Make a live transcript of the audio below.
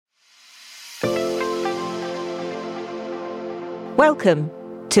Welcome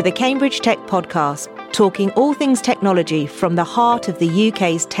to the Cambridge Tech Podcast, talking all things technology from the heart of the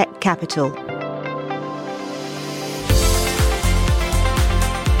UK's tech capital.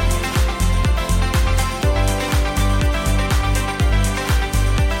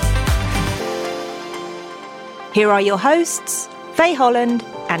 Here are your hosts, Faye Holland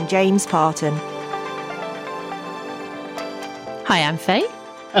and James Parton. Hi, I'm Faye.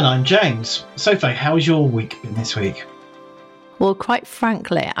 And I'm James. So, Faye, how's your week been this week? Well, quite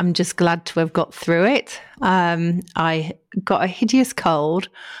frankly, I'm just glad to have got through it. I got a hideous cold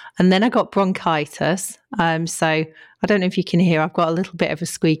and then I got bronchitis. So I don't know if you can hear, I've got a little bit of a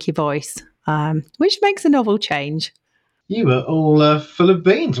squeaky voice, which makes a novel change. You were all full of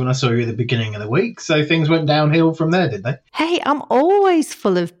beans when I saw you at the beginning of the week, so things went downhill from there, did they? Hey, I'm always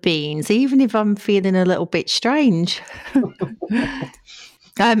full of beans, even if I'm feeling a little bit strange.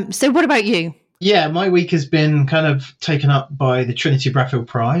 So what about you? Yeah, my week has been kind of taken up by the Trinity Bradfield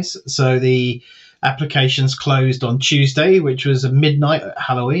Prize. So the applications closed on Tuesday, which was a midnight at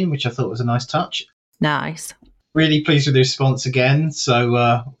Halloween, which I thought was a nice touch. Nice. Really pleased with the response again.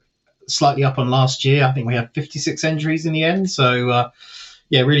 So slightly up on last year. I think we had 56 entries in the end. So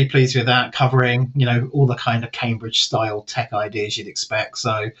yeah, really pleased with that, covering, all the kind of Cambridge style tech ideas you'd expect.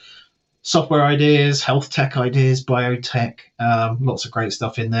 So software ideas, health tech ideas, biotech, lots of great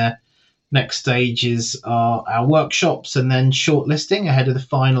stuff in there. Next stages are our workshops and then shortlisting ahead of the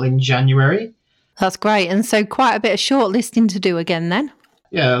final in January. That's great. And so quite a bit of shortlisting to do again then.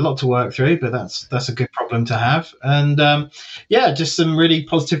 Yeah, a lot to work through, but that's a good problem to have. And just some really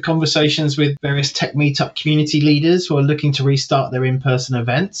positive conversations with various tech meetup community leaders who are looking to restart their in-person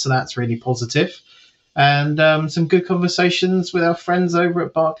events. So that's really positive. And some good conversations with our friends over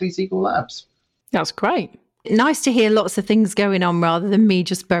at Barclays Eagle Labs. That's great. Nice to hear lots of things going on rather than me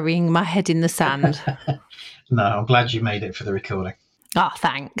just burying my head in the sand. No, I'm glad you made it for the recording.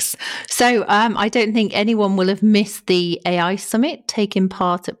 Thanks. So I don't think anyone will have missed the AI Summit taking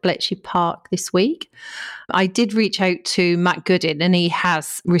part at Bletchley Park this week. I did reach out to Matt Goodin and he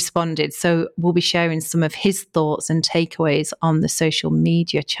has responded. So we'll be sharing some of his thoughts and takeaways on the social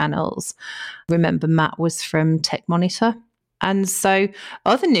media channels. Remember, Matt was from Tech Monitor. And so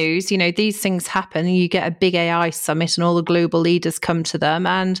other news, these things happen. You get a big AI summit and all the global leaders come to them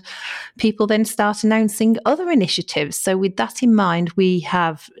and people then start announcing other initiatives. So with that in mind, we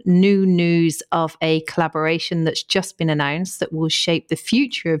have new news of a collaboration that's just been announced that will shape the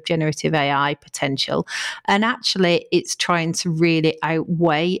future of generative AI potential. And actually, it's trying to really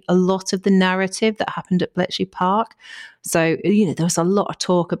outweigh a lot of the narrative that happened at Bletchley Park. So, there was a lot of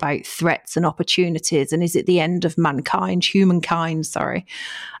talk about threats and opportunities and is it the end of humankind, sorry.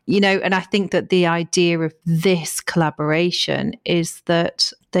 And I think that the idea of this collaboration is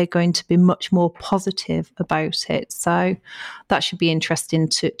that they're going to be much more positive about it. So that should be interesting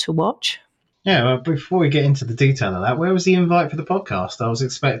to watch. Yeah, well, before we get into the detail of that, where was the invite for the podcast? I was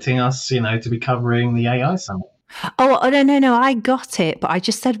expecting us, to be covering the AI Summit. Oh, no, I got it, but I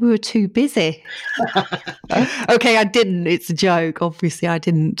just said we were too busy. Okay, I didn't. It's a joke. Obviously, I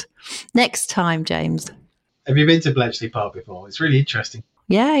didn't. Next time, James. Have you been to Bletchley Park before? It's really interesting.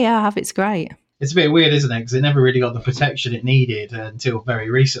 Yeah, I have. It's great. It's a bit weird, isn't it? Because it never really got the protection it needed until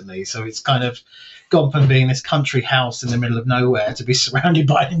very recently. So it's kind of gone from being this country house in the middle of nowhere to be surrounded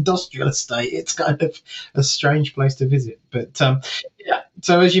by an industrial estate. It's kind of a strange place to visit. But yeah,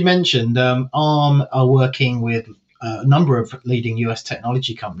 so as you mentioned, ARM are working with a number of leading US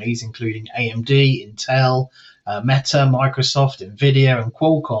technology companies, including AMD, Intel, Meta, Microsoft, NVIDIA, and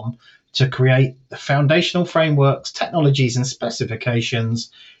Qualcomm, to create the foundational frameworks, technologies, and specifications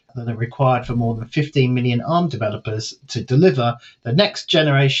that are required for more than 15 million ARM developers to deliver the next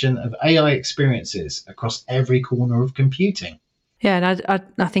generation of AI experiences across every corner of computing. Yeah, and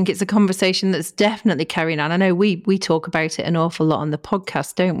I think it's a conversation that's definitely carrying on. I know we talk about it an awful lot on the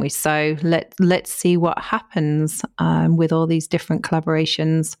podcast, don't we? So let's see what happens with all these different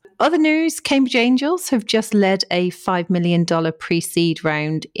collaborations. Other news, Cambridge Angels have just led a $5 million pre-seed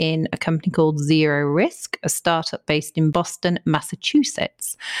round in a company called Zero Risk, a startup based in Boston,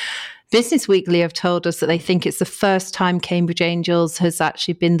 Massachusetts. Business Weekly have told us that they think it's the first time Cambridge Angels has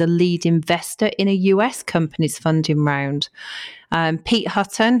actually been the lead investor in a US company's funding round. Pete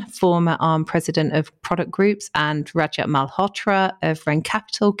Hutton, former ARM president of product groups, and Rajat Malhotra of Wren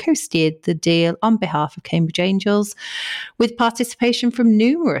Capital co-steered the deal on behalf of Cambridge Angels, with participation from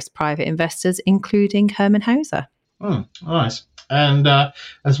numerous private investors, including Herman Hauser. Nice. And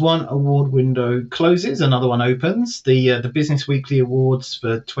as one award window closes, another one opens. The Business Weekly Awards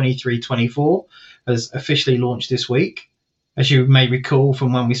for 23-24 has officially launched this week. As you may recall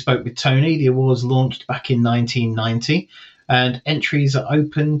from when we spoke with Tony, the awards launched back in 1990. And entries are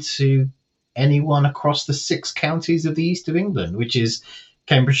open to anyone across the 6 counties of the east of England, which is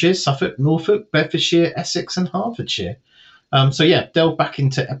Cambridgeshire, Suffolk, Norfolk, Bedfordshire, Essex and Hertfordshire. Delve back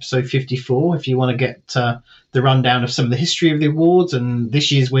into episode 54 if you want to get the rundown of some of the history of the awards and this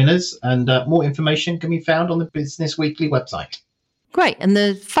year's winners. And more information can be found on the Business Weekly website. Great. And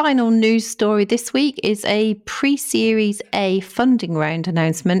the final news story this week is a pre-Series A funding round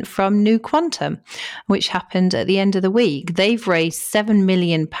announcement from New Quantum, which happened at the end of the week. They've raised £7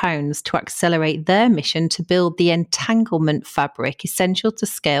 million to accelerate their mission to build the entanglement fabric essential to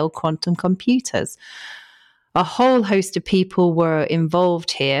scale quantum computers. A whole host of people were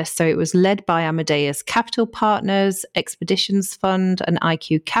involved here. So it was led by Amadeus Capital Partners, Expeditions Fund and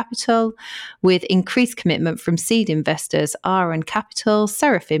IQ Capital, with increased commitment from seed investors Aaron Capital,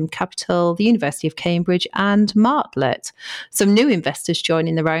 Seraphim Capital, the University of Cambridge and Martlet. Some new investors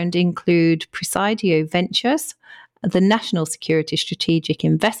joining the round include Presidio Ventures, the National Security Strategic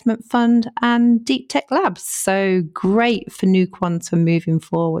Investment Fund and Deep Tech Labs. So great for New Quantum moving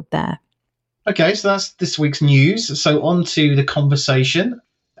forward there. Okay, so that's this week's news. So on to the conversation.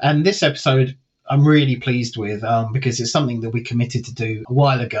 And this episode I'm really pleased with because it's something that we committed to do a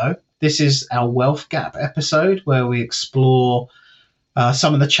while ago. This is our wealth gap episode where we explore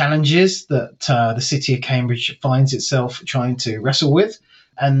some of the challenges that the city of Cambridge finds itself trying to wrestle with.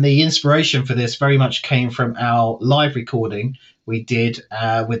 And the inspiration for this very much came from our live recording we did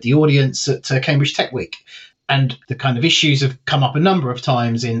with the audience at Cambridge Tech Week. And the kind of issues have come up a number of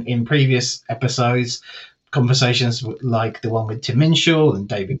times in previous episodes, conversations like the one with Tim Minshall and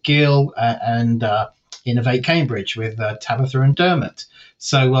David Gill and Innovate Cambridge with Tabitha and Dermot.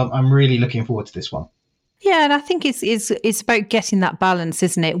 So I'm really looking forward to this one. Yeah, and I think it's about getting that balance,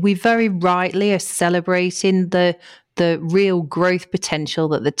 isn't it? We very rightly are celebrating the real growth potential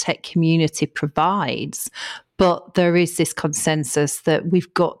that the tech community provides, but there is this consensus that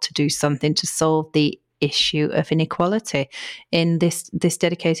we've got to do something to solve the issue of inequality in this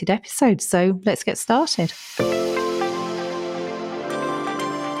dedicated episode. So let's get started.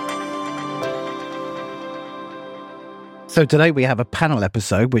 So today we have a panel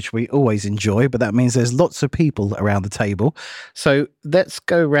episode, which we always enjoy, but that means there's lots of people around the table. So let's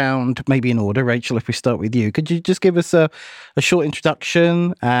go round maybe in order. Rachel, if we start with you, could you just give us a short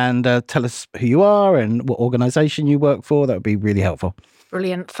introduction and tell us who you are and what organisation you work for? That would be really helpful.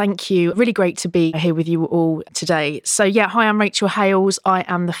 Brilliant. Thank you. Really great to be here with you all today. So hi, I'm Rachel Hales. I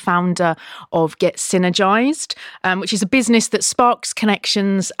am the founder of Get Synergized, which is a business that sparks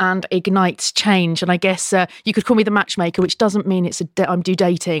connections and ignites change. And I guess you could call me the matchmaker, which doesn't mean I do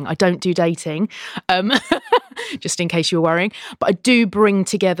dating. I don't do dating, just in case you were worrying. But I do bring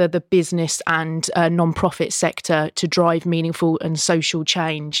together the business and non-profit sector to drive meaningful and social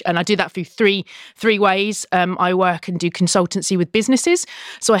change. And I do that through three ways. I work and do consultancy with businesses.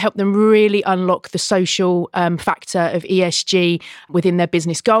 So I help them really unlock the social factor of ESG within their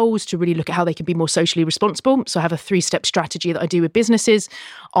business goals to really look at how they can be more socially responsible. So I have a 3-step strategy that I do with businesses.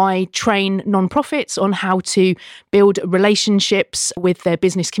 I train non-profits on how to build relationships with their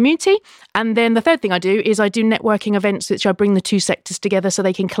business community. And then the third thing I do is I do networking events, which I bring the two sectors together so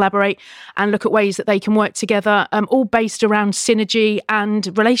they can collaborate and look at ways that they can work together, all based around synergy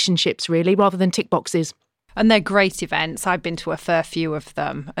and relationships, really, rather than tick boxes. And they're great events. I've been to a fair few of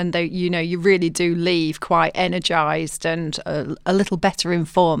them. And they, you really do leave quite energised and a little better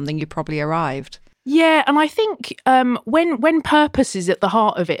informed than you probably arrived. Yeah, and I think when purpose is at the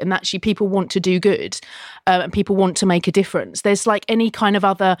heart of it and actually people want to do good and people want to make a difference, there's like any kind of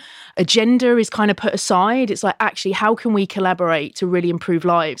other agenda is kind of put aside. It's like, actually, how can we collaborate to really improve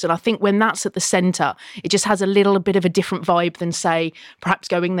lives? And I think when that's at the centre, it just has a little bit of a different vibe than, say, perhaps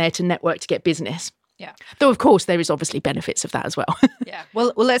going there to network to get business. Yeah. Though, of course, there is obviously benefits of that as well. Yeah.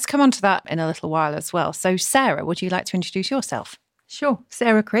 Well, let's come on to that in a little while as well. So, Sarah, would you like to introduce yourself? Sure.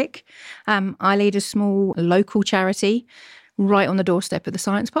 Sarah Crick. I lead a small local charity right on the doorstep of the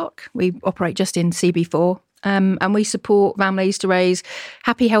Science Park. We operate just in CB4 and we support families to raise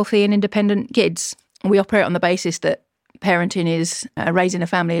happy, healthy and independent kids. We operate on the basis that parenting is, raising a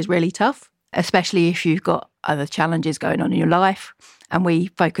family is really tough, especially if you've got other challenges going on in your life. And we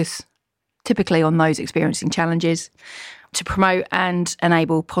focus typically on those experiencing challenges to promote and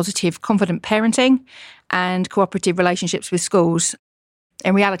enable positive, confident parenting and cooperative relationships with schools.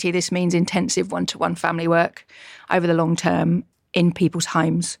 In reality, this means intensive one-to-one family work over the long term in people's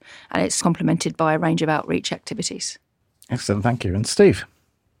homes, and it's complemented by a range of outreach activities. Excellent, thank you. And Steve?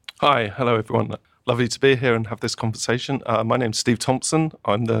 Hi, hello everyone. Lovely to be here and have this conversation. My name's Steve Thompson.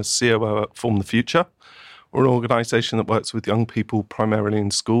 I'm the COO at Form the Future. We're an organisation that works with young people primarily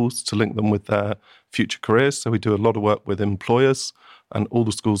in schools to link them with their future careers. So we do a lot of work with employers and all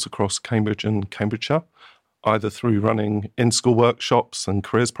the schools across Cambridge and Cambridgeshire, either through running in-school workshops and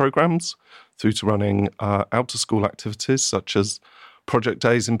careers programmes, through to running out-of-school activities such as project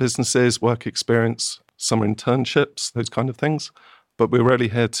days in businesses, work experience, summer internships, those kind of things. But we're really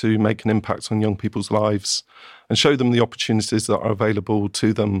here to make an impact on young people's lives and show them the opportunities that are available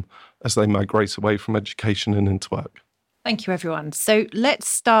to them as they migrate away from education and into work. Thank you, everyone. So let's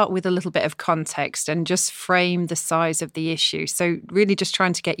start with a little bit of context and just frame the size of the issue. So really just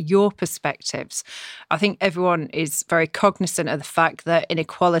trying to get your perspectives. I think everyone is very cognizant of the fact that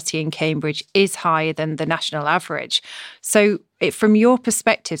inequality in Cambridge is higher than the national average. So from your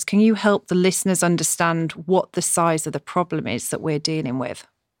perspectives, can you help the listeners understand what the size of the problem is that we're dealing with?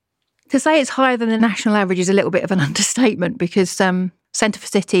 To say it's higher than the national average is a little bit of an understatement, because Centre for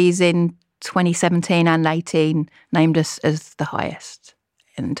Cities in 2017 and 18 named us as the highest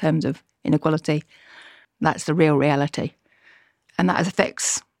in terms of inequality. That's the real reality. And that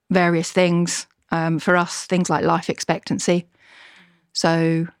affects various things. For us, things like life expectancy.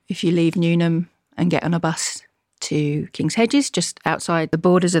 So if you leave Newnham and get on a bus to King's Hedges, just outside the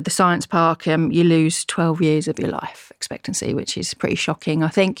borders of the science park, you lose 12 years of your life expectancy, which is pretty shocking. I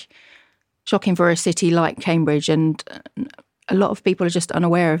think shocking for a city like Cambridge, and a lot of people are just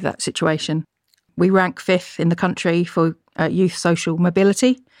unaware of that situation. We rank 5th in the country for youth social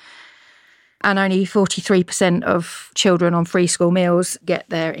mobility, and only 43% of children on free school meals get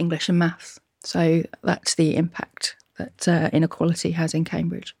their English and maths. So that's the impact that inequality has in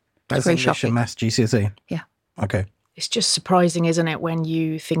Cambridge. That's very English shocking. and maths GCSE? Yeah. Okay. It's just surprising, isn't it, when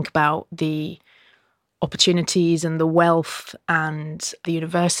you think about the opportunities and the wealth and the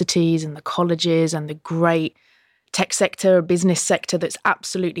universities and the colleges and the great tech sector, business sector that's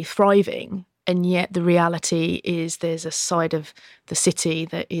absolutely thriving. And yet the reality is there's a side of the city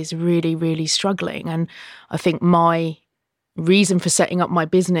that is really, really struggling. And I think my reason for setting up my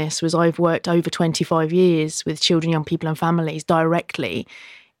business was I've worked over 25 years with children, young people and families directly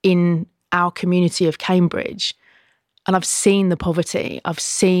in our community of Cambridge. And I've seen the poverty. I've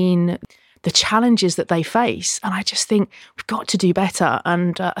seen the challenges that they face. And I just think we've got to do better.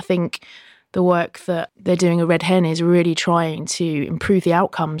 And I think the work that they're doing at Red Hen is really trying to improve the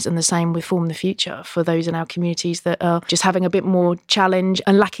outcomes, and the same with Form the Future for those in our communities that are just having a bit more challenge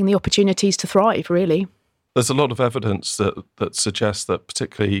and lacking the opportunities to thrive, really. There's a lot of evidence that suggests that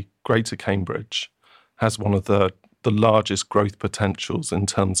particularly Greater Cambridge has one of the largest growth potentials in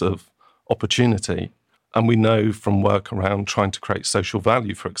terms of opportunity. And we know from work around trying to create social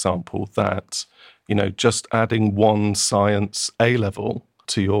value, for example, that, just adding one science A-level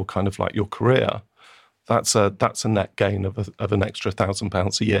to your kind of like your career, that's a net gain of an extra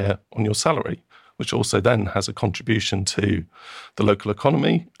 £1,000 a year on your salary, which also then has a contribution to the local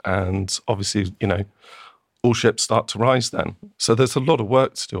economy. And obviously, all ships start to rise then. So there's a lot of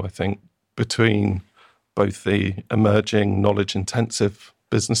work to do, I think, between both the emerging knowledge-intensive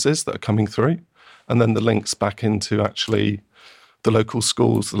businesses that are coming through and then the links back into actually the local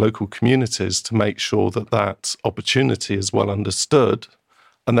schools, the local communities, to make sure that opportunity is well understood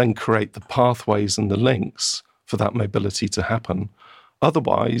and then create the pathways and the links for that mobility to happen.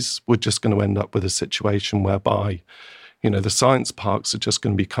 Otherwise, we're just going to end up with a situation whereby, the science parks are just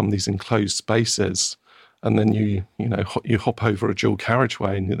going to become these enclosed spaces. And then you hop over a dual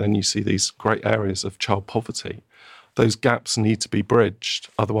carriageway and then you see these great areas of child poverty. Those gaps need to be bridged.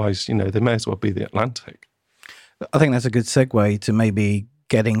 Otherwise, they may as well be the Atlantic. I think that's a good segue to maybe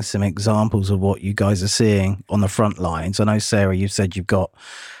getting some examples of what you guys are seeing on the front lines. I know, Sarah, you've said you've got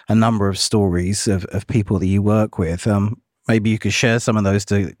a number of stories of people that you work with. Maybe you could share some of those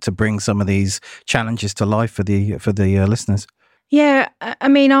to bring some of these challenges to life for the listeners. Yeah, I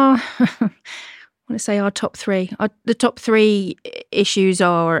mean, our top three. The top three issues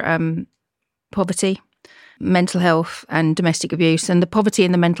are poverty, mental health and domestic abuse. And the poverty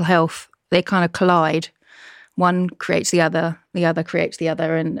and the mental health, they kind of collide. One creates the other creates the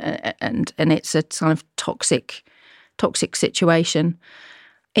other, and it's a kind of toxic situation.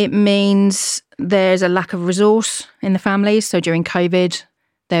 It means there's a lack of resource in the families. So during COVID,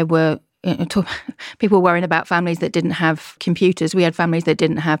 there were people worrying about families that didn't have computers. We had families that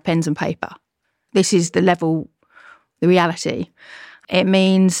didn't have pens and paper. This is the reality. It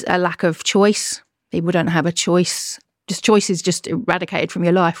means a lack of choice. People don't have a choice. Choice is just eradicated from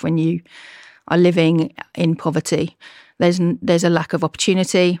your life when you are living in poverty. There's a lack of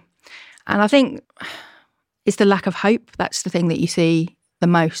opportunity. And I think it's the lack of hope. That's the thing that you see the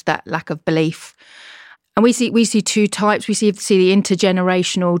most, that lack of belief. And we see two types. We see the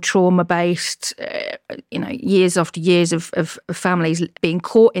intergenerational, trauma-based, years after years of families being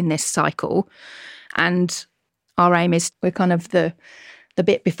caught in this cycle. And our aim is we're kind of the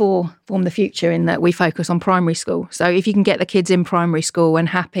bit before Form the Future, in that we focus on primary school. So if you can get the kids in primary school and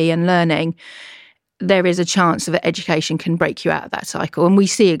happy and learning, there is a chance that education can break you out of that cycle. And we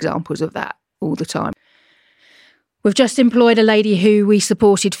see examples of that all the time. We've just employed a lady who we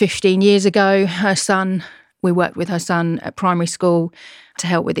supported 15 years ago. We worked with her son at primary school to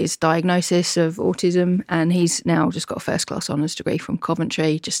help with his diagnosis of autism, and he's now just got a first-class honours degree from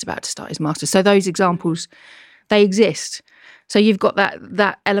Coventry, just about to start his master's. So those examples, they exist. So you've got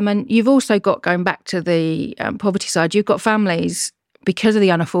that element. You've also got, going back to the poverty side, you've got families, because of the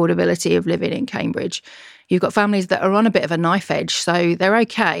unaffordability of living in Cambridge, you've got families that are on a bit of a knife edge. So they're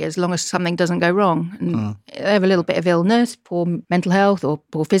okay as long as something doesn't go wrong. And they have a little bit of illness, poor mental health or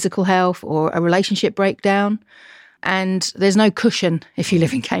poor physical health or a relationship breakdown. And there's no cushion if you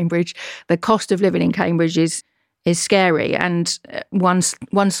live in Cambridge. The cost of living in Cambridge is scary. And one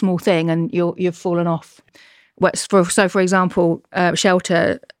small thing and you've fallen off. So, for example,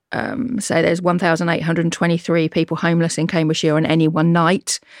 shelter, say there's 1,823 people homeless in Cambridgeshire on any one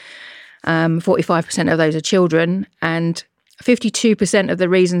night. 45% of those are children, and 52% of the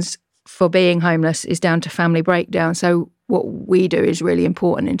reasons for being homeless is down to family breakdown. So what we do is really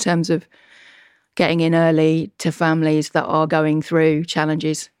important in terms of getting in early to families that are going through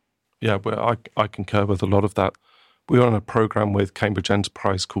challenges. Yeah, well, I concur with a lot of that. We're on a programme with Cambridge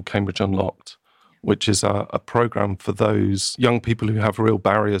Enterprise called Cambridge Unlocked, which is a programme for those young people who have real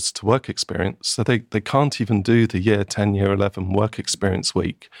barriers to work experience. So they can't even do the year 10, year 11 work experience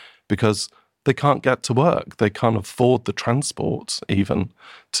week because they can't get to work. They can't afford the transport even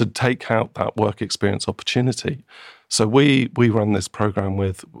to take out that work experience opportunity. So we run this programme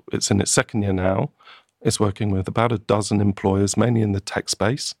it's in its second year now. It's working with about a dozen employers, mainly in the tech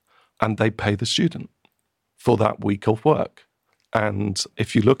space, and they pay the student for that week of work. And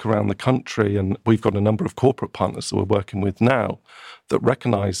if you look around the country, and we've got a number of corporate partners that we're working with now that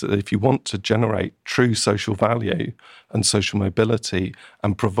recognise that if you want to generate true social value and social mobility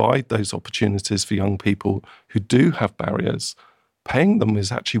and provide those opportunities for young people who do have barriers, paying them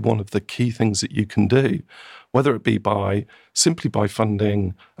is actually one of the key things that you can do, whether it be simply by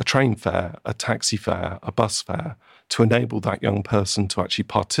funding a train fare, a taxi fare, a bus fare, to enable that young person to actually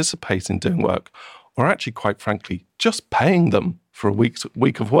participate in doing work, or actually, quite frankly, just paying them for a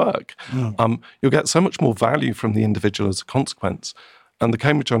week of work. You'll get so much more value from the individual as a consequence. And the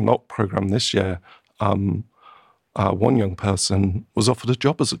Cambridge Unlocked programme this year, one young person was offered a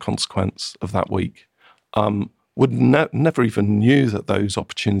job as a consequence of that week. Never even knew that those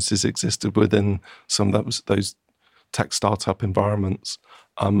opportunities existed within some of those tech startup environments,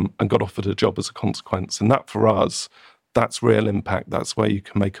 and got offered a job as a consequence. And that, for us, that's real impact. That's where you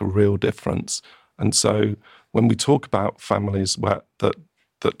can make a real difference. And so when we talk about families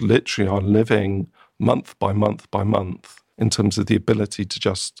that literally are living month by month by month in terms of the ability to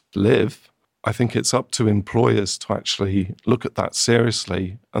just live, I think it's up to employers to actually look at that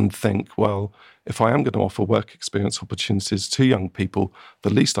seriously and think, well, if I am going to offer work experience opportunities to young people,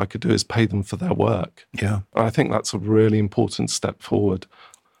 the least I could do is pay them for their work. Yeah. And I think that's a really important step forward.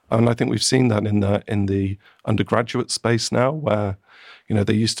 And I think we've seen that in the undergraduate space now, where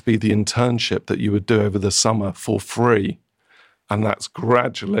there used to be the internship that you would do over the summer for free. And that's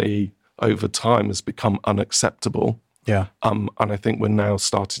gradually, over time, has become unacceptable. Yeah. And I think we're now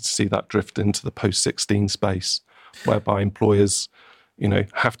starting to see that drift into the post-16 space, whereby employers,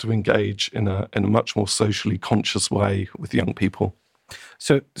 have to engage in a much more socially conscious way with young people.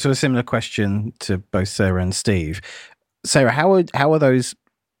 So a similar question to both Sarah and Steve. Sarah, how are those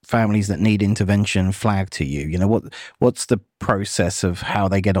families that need intervention flagged to you? What's the process of how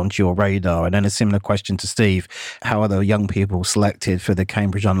they get onto your radar? And then a similar question to Steve: how are the young people selected for the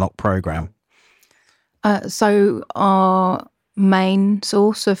Cambridge Unlocked programme? So our main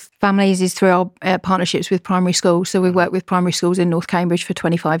source of families is through our partnerships with primary schools. So we've worked with primary schools in North Cambridge for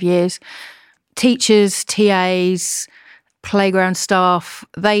 25 years. Teachers, TAs, playground staff,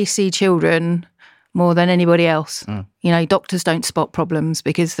 they see children more than anybody else. Doctors don't spot problems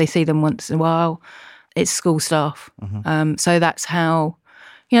because they see them once in a while. It's school staff. Mm-hmm. So that's how,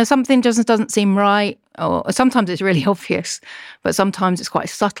 something just doesn't seem right, or sometimes it's really obvious, but sometimes it's quite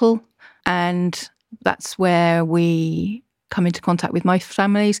subtle. And that's where we come into contact with most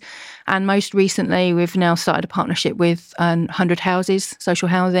families. And most recently, we've now started a partnership with 100 Houses, social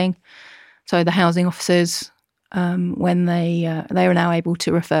housing. So the housing officers, when they are now able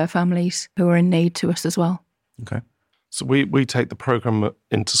to refer families who are in need to us as well. Okay. So we take the programme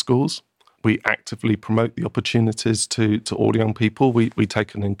into schools. We actively promote the opportunities to all young people. We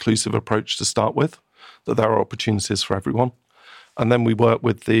take an inclusive approach to start with, that there are opportunities for everyone. And then we work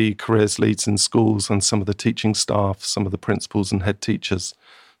with the careers leads in schools and some of the teaching staff, some of the principals and head teachers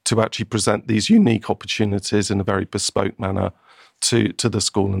to actually present these unique opportunities in a very bespoke manner to the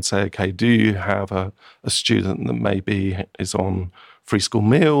school and say, okay, do you have a student that maybe is on free school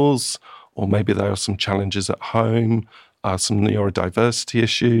meals, or maybe there are some challenges at home, some neurodiversity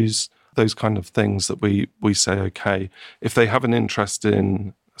issues, those kind of things that we say, okay, if they have an interest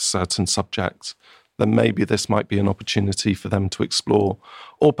in a certain subject, then maybe this might be an opportunity for them to explore.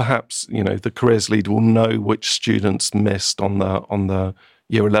 Or perhaps, the careers lead will know which students missed on the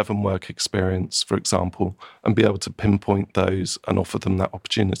Year 11 work experience, for example, and be able to pinpoint those and offer them that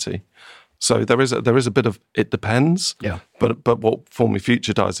opportunity. So there is a bit of, it depends. Yeah. But what Form Your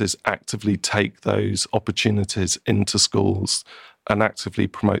Future does is actively take those opportunities into schools and actively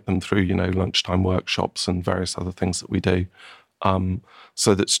promote them through, lunchtime workshops and various other things that we do,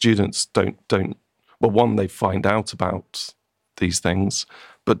 so that students don't. Well, one, they find out about these things,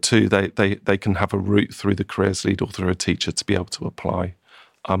 but two, they can have a route through the careers lead or through a teacher to be able to apply,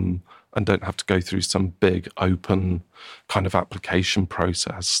 and don't have to go through some big open kind of application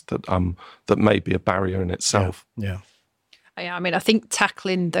process that may be a barrier in itself. Yeah. I mean, I think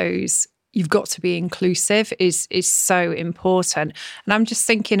tackling those, you've got to be inclusive is so important. And I'm just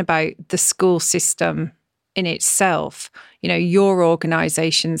thinking about the school system in itself. Your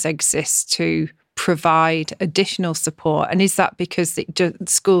organisations exist to provide additional support, and is that because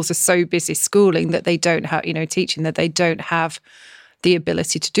schools are so busy schooling that they don't have, teaching, that they don't have the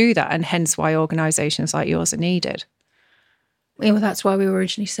ability to do that, and hence why organisations like yours are needed? Well, that's why we were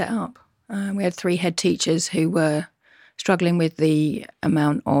originally set up. We had 3 head teachers who were struggling with the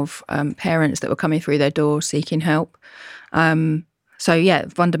amount of parents that were coming through their doors seeking help. So yeah,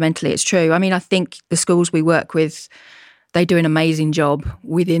 fundamentally it's true. I mean, I think the schools we work with, they do an amazing job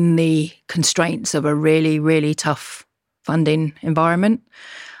within the constraints of a really, really tough funding environment.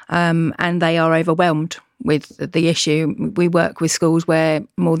 And they are overwhelmed with the issue. We work with schools where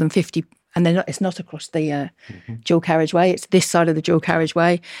more than 50, and it's not across the dual carriageway, it's this side of the dual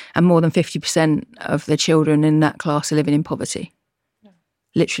carriageway, and more than 50% of the children in that class are living in poverty. Yeah.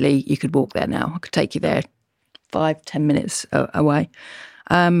 Literally, you could walk there now. I could take you there 5-10 minutes away.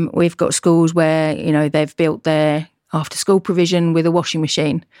 We've got schools where, they've built their after-school provision with a washing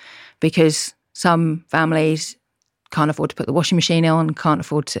machine, because some families can't afford to put the washing machine on, can't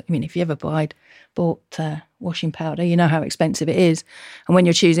afford to. I mean, if you ever bought washing powder, you know how expensive it is. And when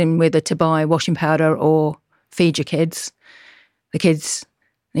you're choosing whether to buy washing powder or feed your kids, the kids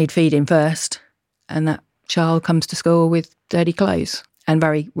need feeding first. And that child comes to school with dirty clothes. And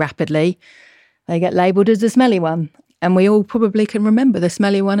very rapidly, they get labelled as the smelly one. And we all probably can remember the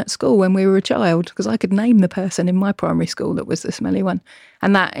smelly one at school when we were a child, because I could name the person in my primary school that was the smelly one.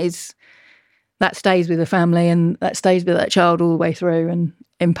 And that stays with the family, and that stays with that child all the way through and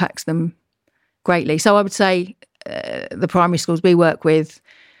impacts them greatly. So I would say the primary schools we work with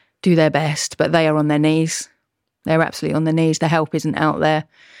do their best, but they are on their knees. They're absolutely on their knees. The help isn't out there.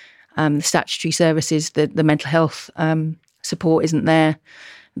 The statutory services, the mental health support isn't there.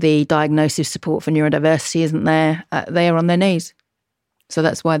 The diagnosis support for neurodiversity isn't there. They are on their knees. So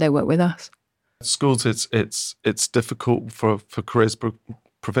that's why they work with us. Schools, it's difficult for careers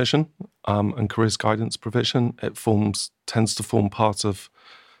provision and careers guidance provision. It tends to form part of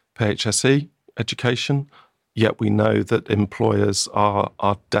PHSE education. Yet we know that employers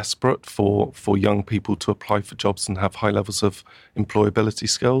are desperate for young people to apply for jobs and have high levels of employability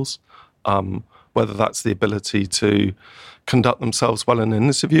skills. Whether that's the ability to conduct themselves well in an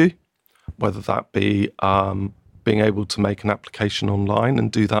interview, whether that be being able to make an application online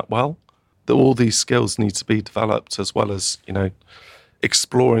and do that well. All these skills need to be developed, as well as,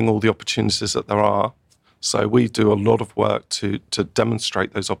 exploring all the opportunities that there are. So we do a lot of work to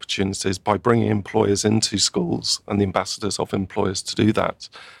demonstrate those opportunities by bringing employers into schools and the ambassadors of employers to do that.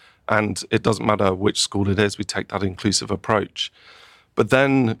 And it doesn't matter which school it is, we take that inclusive approach. But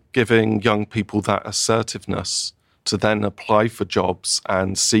then giving young people that assertiveness to then apply for jobs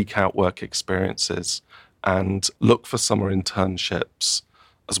and seek out work experiences and look for summer internships,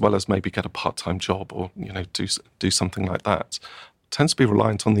 as well as maybe get a part-time job or, do something like that, tends to be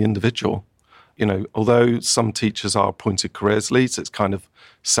reliant on the individual. Although some teachers are appointed careers leads, it's kind of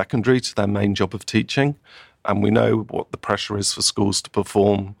secondary to their main job of teaching. And we know what the pressure is for schools to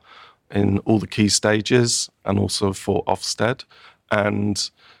perform in all the key stages and also for Ofsted. And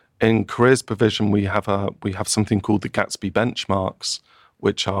in careers provision, we have something called the Gatsby benchmarks,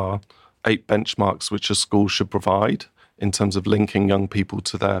 which are 8 benchmarks which a school should provide in terms of linking young people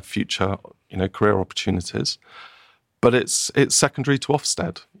to their future, career opportunities. But it's secondary to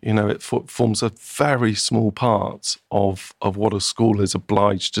Ofsted. It forms a very small part of what a school is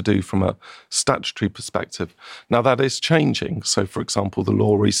obliged to do from a statutory perspective. Now, that is changing. So, for example, the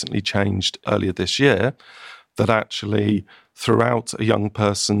law recently changed earlier this year that actually throughout a young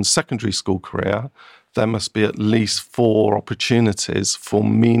person's secondary school career, there must be at least 4 opportunities for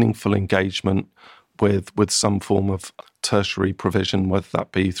meaningful engagement with some form of tertiary provision, whether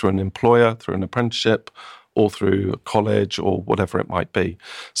that be through an employer, through an apprenticeship, or through a college or whatever it might be.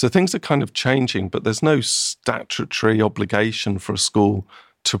 So things are kind of changing, but there's no statutory obligation for a school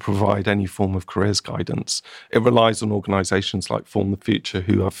to provide any form of careers guidance. It relies on organisations like Form the Future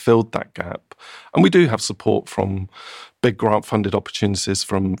who have filled that gap. And we do have support from big grant-funded opportunities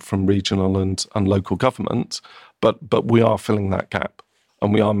from regional and local government, but we are filling that gap.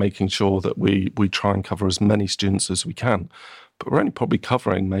 And we are making sure that we try and cover as many students as we can. But we're only probably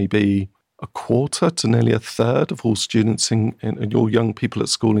covering maybe a quarter to nearly a third of all students in all young people at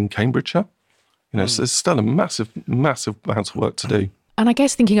school in Cambridgeshire. So there's still a massive, massive amount of work to do. And I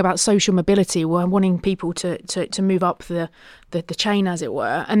guess thinking about social mobility, we're wanting people to move up the chain, as it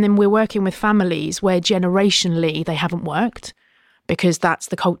were. And then we're working with families where generationally they haven't worked because that's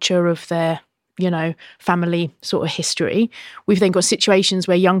the culture of their family sort of history. We've then got situations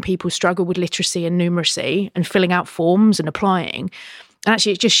where young people struggle with literacy and numeracy and filling out forms and applying. And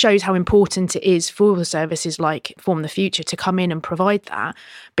actually, it just shows how important it is for the services like Form the Future to come in and provide that,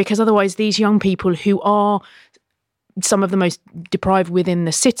 because otherwise these young people who are some of the most deprived within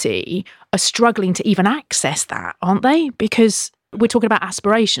the city are struggling to even access that, aren't they? Because we're talking about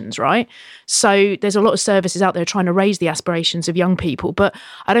aspirations, right? So there's a lot of services out there trying to raise the aspirations of young people, but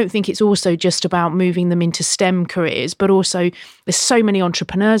I don't think it's also just about moving them into STEM careers, but also there's so many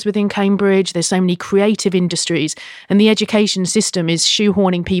entrepreneurs within Cambridge, there's so many creative industries, and the education system is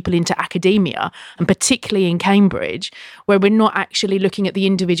shoehorning people into academia, and particularly in Cambridge, where we're not actually looking at the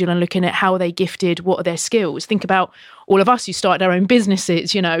individual and looking at how they're gifted, what are their skills. Think about all of us who started our own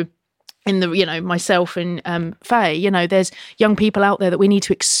businesses, in the, myself and Faye, there's young people out there that we need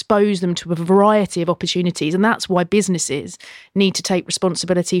to expose them to a variety of opportunities. And that's why businesses need to take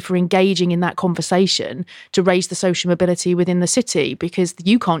responsibility for engaging in that conversation to raise the social mobility within the city, because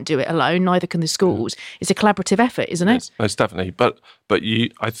you can't do it alone, neither can the schools. It's a collaborative effort, isn't it? Yes, most definitely. But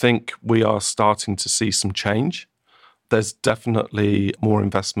I think we are starting to see some change. There's definitely more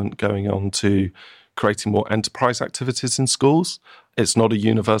investment going on to creating more enterprise activities in schools. It's not a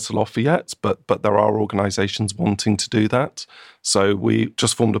universal offer yet, but there are organisations wanting to do that. So we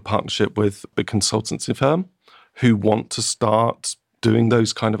just formed a partnership with a consultancy firm who want to start doing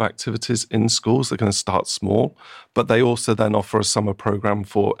those kind of activities in schools. They're going to start small, but they also then offer a summer programme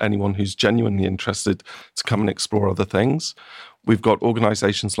for anyone who's genuinely interested to come and explore other things. We've got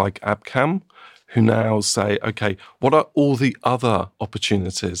organisations like ABCAM, who now say, okay, what are all the other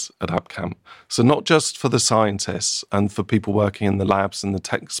opportunities at ABCAM? So not just for the scientists and for people working in the labs and the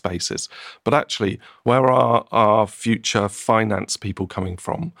tech spaces, but actually, where are our future finance people coming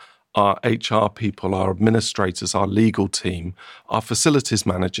from? Our HR people, our administrators, our legal team, our facilities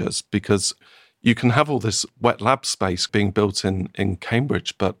managers, because you can have all this wet lab space being built in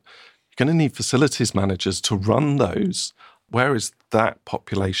Cambridge, but you're going to need facilities managers to run those. Where is that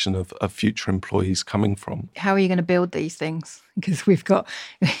population of future employees coming from? How are you going to build these things? Because we've got,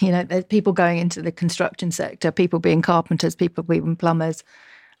 there's people going into the construction sector, people being carpenters, people being plumbers.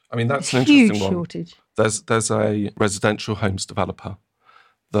 I mean, that's an interesting huge one. Shortage. There's a residential homes developer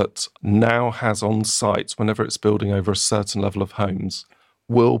that now has on site, whenever it's building over a certain level of homes,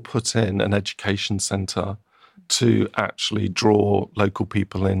 will put in an education centre to actually draw local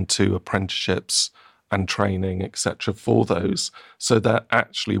people into apprenticeships and training, etc., for those. So that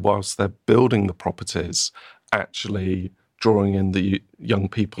actually, whilst they're building the properties, actually drawing in the young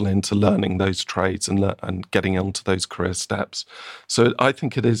people into learning those trades and getting onto those career steps. So I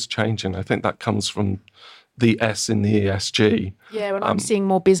think it is changing. I think that comes from the S in the ESG. Yeah, well, I'm seeing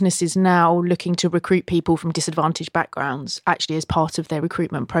more businesses now looking to recruit people from disadvantaged backgrounds actually as part of their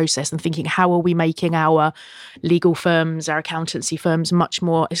recruitment process, and thinking, how are we making our legal firms, our accountancy firms much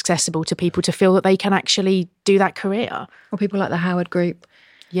more accessible to people to feel that they can actually do that career? Or people like the Howard Group.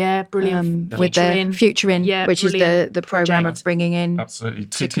 Yeah, brilliant. With their Future In, yeah, which is the programme of bringing in absolutely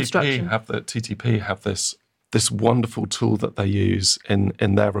to construction. TTP have this wonderful tool that they use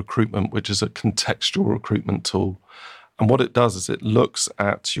in their recruitment, which is a contextual recruitment tool. And what it does is it looks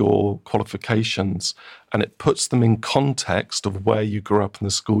at your qualifications and it puts them in context of where you grew up and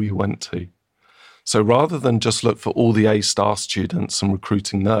the school you went to. So rather than just look for all the A-star students and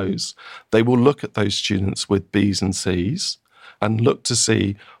recruiting those, they will look at those students with Bs and Cs and look to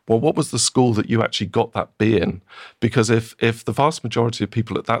see, well, what was the school that you actually got that B in? Because if the vast majority of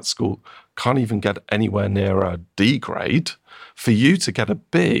people at that school can't even get anywhere near a D grade, for you to get a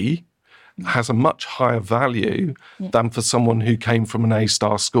B has a much higher value than for someone who came from an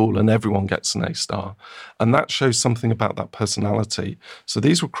A-star school and everyone gets an A-star. And that shows something about that personality. So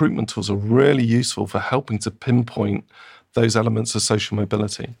these recruitment tools are really useful for helping to pinpoint those elements of social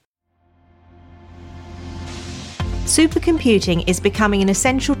mobility. Supercomputing is becoming an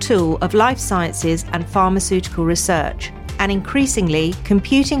essential tool of life sciences and pharmaceutical research. And increasingly,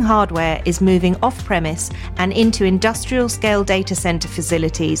 computing hardware is moving off-premise and into industrial-scale data center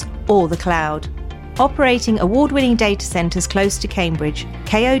facilities or the cloud. Operating award-winning data centers close to Cambridge,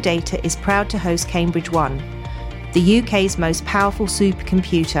 KO Data is proud to host Cambridge One, the UK's most powerful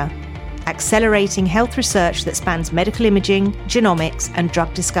supercomputer, accelerating health research that spans medical imaging, genomics, and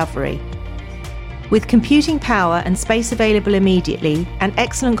drug discovery. With computing power and space available immediately and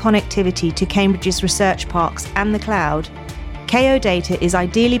excellent connectivity to Cambridge's research parks and the cloud, KO Data is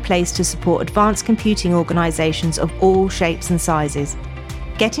ideally placed to support advanced computing organisations of all shapes and sizes.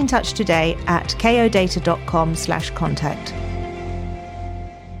 Get in touch today at kodata.com/contact.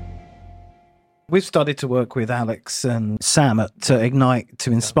 We've started to work with Alex and Sam at Ignite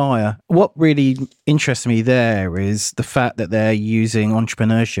to Inspire. What really interests me there is the fact that they're using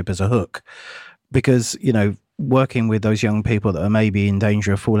entrepreneurship as a hook. Because, you know, working with those young people that are maybe in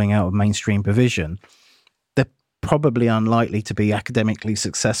danger of falling out of mainstream provision, they're probably unlikely to be academically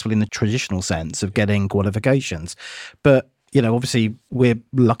successful in the traditional sense of getting qualifications. But, you know, obviously we're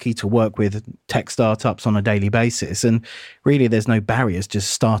lucky to work with tech startups on a daily basis. And really there's no barriers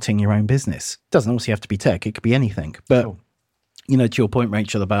just starting your own business. It doesn't obviously have to be tech. It could be anything. But, you know, to your point,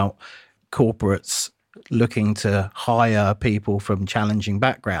 Rachel, about corporates looking to hire people from challenging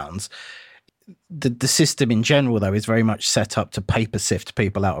backgrounds, the system in general, though, is very much set up to paper sift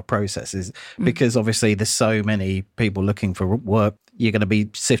people out of processes because obviously there's so many people looking for work. You're going to be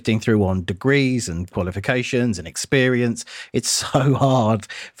sifting through on degrees and qualifications and experience. It's so hard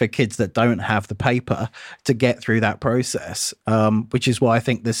for kids that don't have the paper to get through that process, which is why I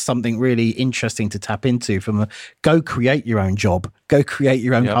think there's something really interesting to tap into from go create your own job, go create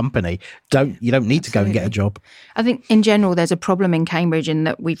your own company. You don't need to go and get a job. I think in general, there's a problem in Cambridge in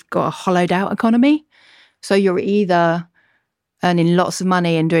that we've got a hollowed out economy. So you're either earning lots of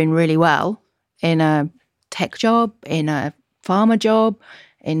money and doing really well in a tech job, in a farmer job,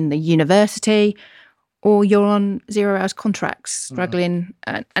 in the university, or you're on 0 hours contracts, struggling.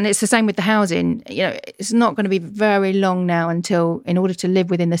 And it's the same with the housing. You know, it's not going to be very long now until, in order to live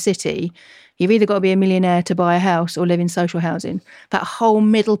within the city, you've either got to be a millionaire to buy a house or live in social housing. That whole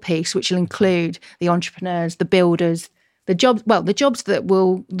middle piece, which will include the entrepreneurs, the builders, the jobs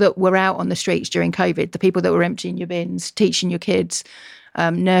that were out on the streets during COVID, the people that were emptying your bins, teaching your kids,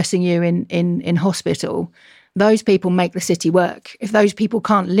 nursing you in hospital, those people make the city work. If those people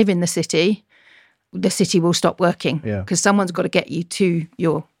can't live in the city will stop working because someone's got to get you to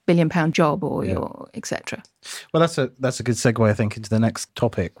your £1 billion job or your etc. Well, that's a good segue, I think, into the next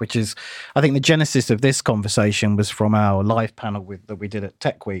topic, which is, I think the genesis of this conversation was from our live panel that we did at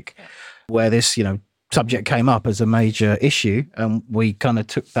Tech Week, where this, you know, subject came up as a major issue, and we kind of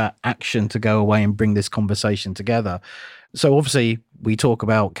took that action to go away and bring this conversation together. So obviously we talk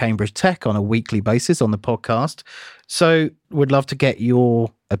about Cambridge Tech on a weekly basis on the podcast. So we'd love to get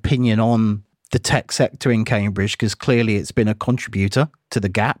your opinion on the tech sector in Cambridge, because clearly it's been a contributor to the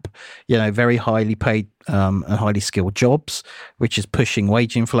gap, you know, very highly paid and highly skilled jobs, which is pushing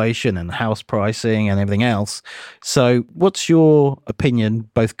wage inflation and house pricing and everything else. So what's your opinion,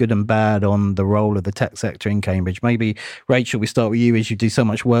 both good and bad, on the role of the tech sector in Cambridge? Maybe, Rachel, we start with you, as you do so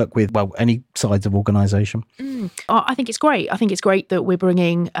much work with, well, any sides of organisation. I think it's great. I think it's great that we're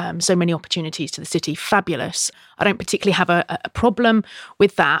bringing so many opportunities to the city. Fabulous. I don't particularly have a problem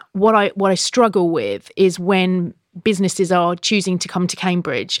with that. What I struggle with is when businesses are choosing to come to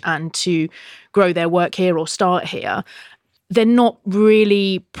Cambridge and to grow their work here or start here, they're not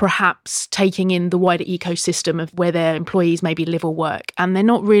really perhaps taking in the wider ecosystem of where their employees maybe live or work. And they're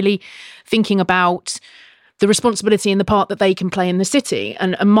not really thinking about the responsibility and the part that they can play in the city.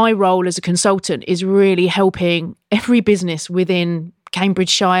 And my role as a consultant is really helping every business within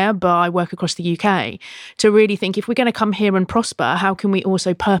Cambridgeshire, but I work across the UK, to really think, if we're going to come here and prosper, how can we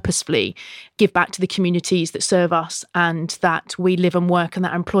also purposefully give back to the communities that serve us and that we live and work and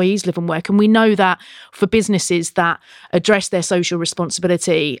that our employees live and work? And we know that for businesses that address their social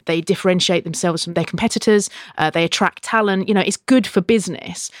responsibility, they differentiate themselves from their competitors, they attract talent, it's good for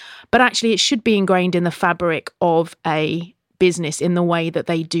business. But actually, it should be ingrained in the fabric of a business in the way that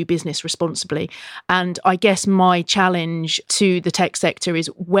they do business responsibly. And I guess my challenge to the tech sector is,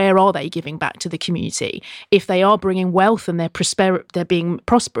 where are they giving back to the community? If they are bringing wealth and they're being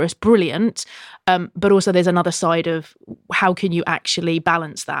prosperous, brilliant. But also there's another side of how can you actually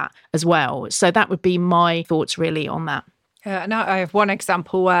balance that as well? So that would be my thoughts really on that. Now I have one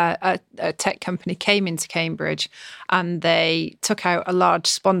example where a tech company came into Cambridge and they took out a large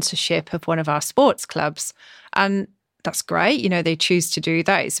sponsorship of one of our sports clubs. And that's great. They choose to do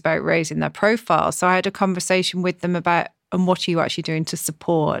that. It's about raising their profile. So I had a conversation with them about, and what are you actually doing to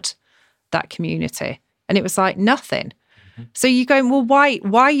support that community? And it was like, nothing. Mm-hmm. So you're going, well, why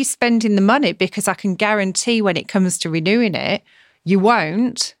are you spending the money? Because I can guarantee when it comes to renewing it, you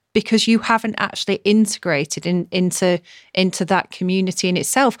won't, because you haven't actually integrated into that community in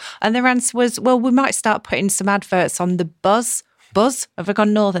itself. And their answer was, well, we might start putting some adverts on the buzz, have I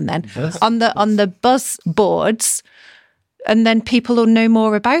gone northern then? Yes. On the buzz boards, and then people will know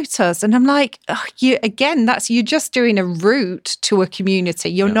more about us. And I'm like, you're just doing a route to a community.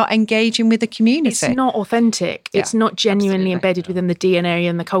 You're not engaging with the community. It's not authentic. It's not genuinely embedded within the DNA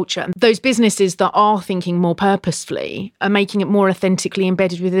and the culture. And those businesses that are thinking more purposefully are making it more authentically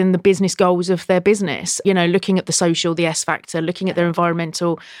embedded within the business goals of their business. Looking at the social, the S factor, looking at their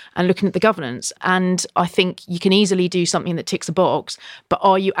environmental, and looking at the governance. And I think you can easily do something that ticks a box, but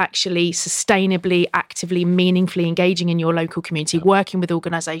are you actually sustainably, actively, meaningfully engaging in your local community, working with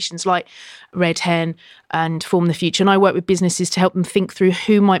organisations like Red Hen and Form the Future? And I work with businesses to help them think through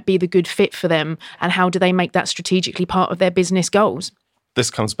who might be the good fit for them and how do they make that strategically part of their business goals. This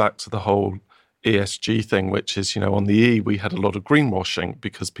comes back to the whole ESG thing, which is, on the E, we had a lot of greenwashing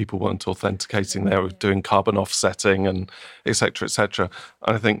because people weren't authenticating, they were doing carbon offsetting and et cetera, et cetera.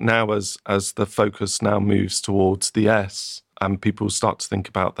 And I think now as the focus now moves towards the S and people start to think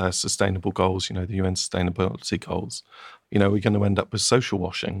about their sustainable goals, the UN sustainability goals, we're going to end up with social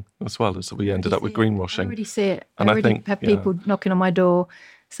washing as well as we ended up with greenwashing. I already see it. I already have people knocking on my door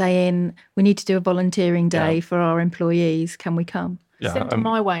saying, we need to do a volunteering day for our employees. Can we come? Yeah, send them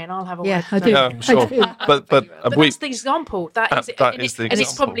my way and I'll have a word. I do. Yeah, I'm sure. But that's the example. That is the example. And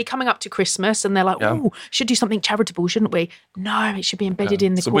it's probably coming up to Christmas and they're like, should do something charitable, shouldn't we? No, it should be embedded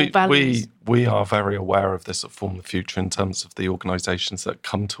in the core values. We are very aware of this at Form the Future in terms of the organisations that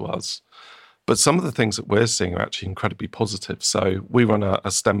come to us. But some of the things that we're seeing are actually incredibly positive. So we run a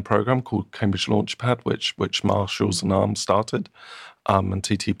STEM programme called Cambridge Launchpad, which Marshalls and ARM started, and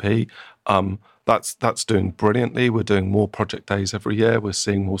TTP. That's doing brilliantly. We're doing more project days every year. We're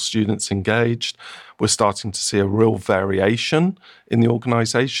seeing more students engaged. We're starting to see a real variation in the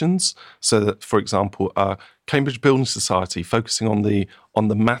organisations. So that, for example, Cambridge Building Society focusing on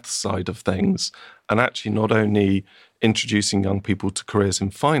the math side of things, and actually not only introducing young people to careers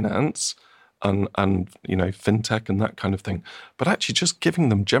in finance and fintech and that kind of thing, but actually just giving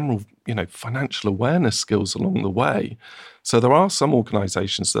them general financial awareness skills along the way. So there are some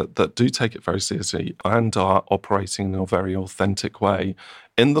organisations that do take it very seriously and are operating in a very authentic way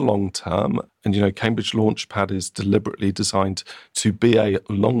in the long term. And Cambridge Launchpad is deliberately designed to be a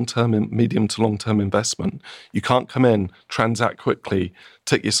long-term, medium to long-term investment. You can't come in, transact quickly,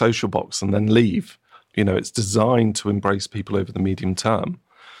 tick your social box and then leave. It's designed to embrace people over the medium term.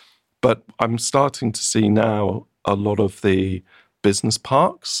 But I'm starting to see now a lot of the business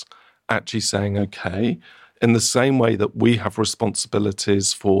parks actually saying, okay, in the same way that we have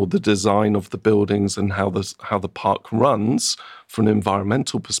responsibilities for the design of the buildings and how the park runs from an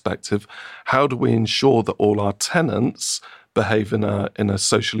environmental perspective, how do we ensure that all our tenants behave in a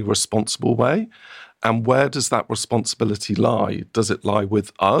socially responsible way? And where does that responsibility lie? Does it lie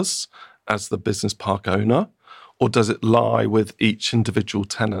with us as the business park owner? Or does it lie with each individual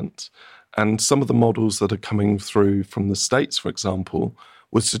tenant? And some of the models that are coming through from the States, for example,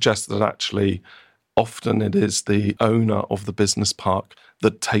 would suggest that actually often it is the owner of the business park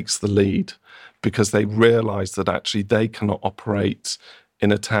that takes the lead because they realise that actually they cannot operate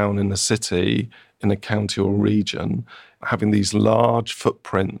in a town, in a city, in a county or region, having these large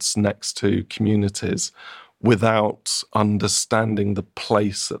footprints next to communities without understanding the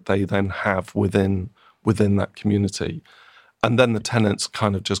place that they then have within that community. And then the tenants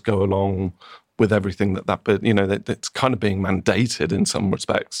kind of just go along with everything it's kind of being mandated in some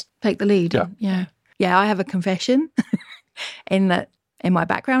respects. Take the lead. Yeah. Yeah, I have a confession in that in my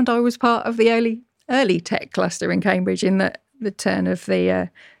background, I was part of the early tech cluster in Cambridge. In the turn of the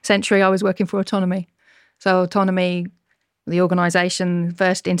century, I was working for Autonomy. So Autonomy, the organisation,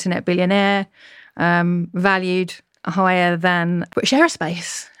 first internet billionaire, valued higher than British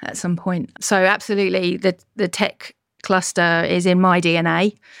Aerospace at some point. So absolutely, the tech cluster is in my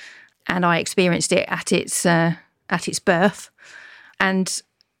DNA, and I experienced it at its birth. And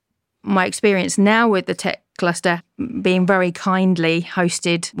my experience now with the tech cluster being very kindly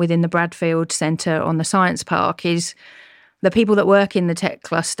hosted within the Bradfield Centre on the Science Park is the people that work in the tech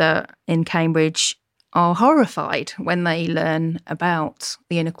cluster in Cambridge are horrified when they learn about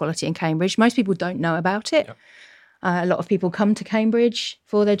the inequality in Cambridge. Most people don't know about it. Yep. A lot of people come to Cambridge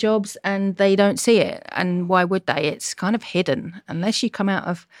for their jobs and they don't see it. And why would they? It's kind of hidden. Unless you come out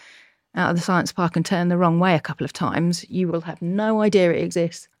of the Science Park and turn the wrong way a couple of times, you will have no idea it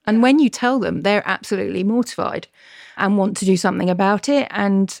exists. And when you tell them, they're absolutely mortified and want to do something about it.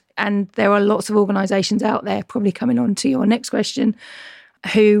 And there are lots of organisations out there, probably coming on to your next question,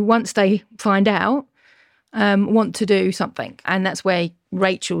 who once they find out, want to do something. And that's where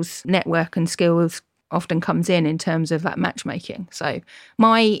Rachel's network and skills often comes in terms of that matchmaking. So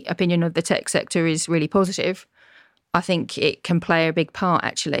my opinion of the tech sector is really positive. I think it can play a big part,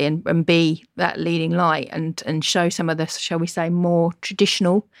 actually, and be that leading light and show some of the, shall we say, more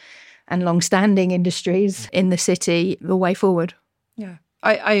traditional and long-standing industries in the city the way forward. Yeah,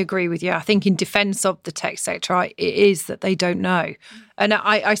 I agree with you. I think in defence of the tech sector, it is that they don't know. And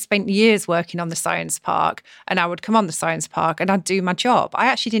I spent years working on the Science Park, and I would come on the Science Park and I'd do my job. I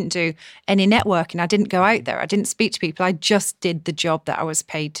actually didn't do any networking. I didn't go out there. I didn't speak to people. I just did the job that I was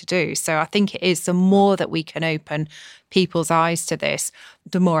paid to do. So I think it is the more that we can open people's eyes to this,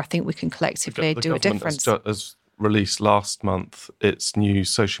 the more I think we can collectively do a difference. Has released last month its new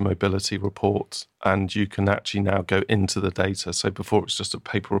social mobility report, and you can actually now go into the data. So before it was just a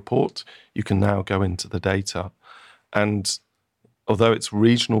paper report, you can now go into the data. And although it's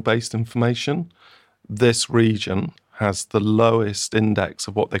regional-based information, this region has the lowest index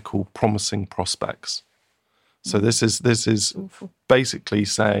of what they call promising prospects. So this is basically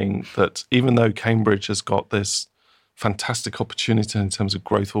saying that even though Cambridge has got this fantastic opportunity in terms of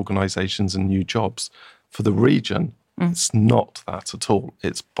growth organisations and new jobs, for the region, it's not that at all.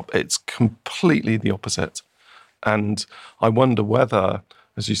 It's completely the opposite. And I wonder whether,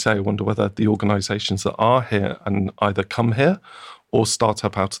 as you say, the organisations that are here and either come here or start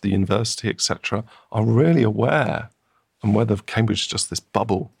up out of the university, etc., are really aware, and whether Cambridge is just this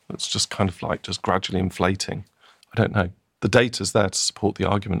bubble that's just kind of like just gradually inflating. I don't know. The data's there to support the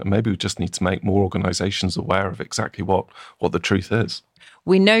argument, and maybe we just need to make more organisations aware of exactly what the truth is.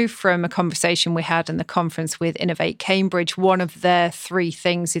 We know from a conversation we had in the conference with Innovate Cambridge, one of their 3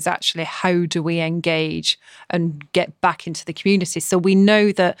 things is actually how do we engage and get back into the community. So we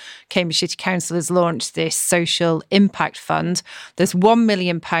know that Cambridge City Council has launched this social impact fund. There's £1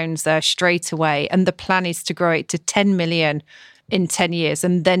 million there straight away, and the plan is to grow it to 10 million in 10 years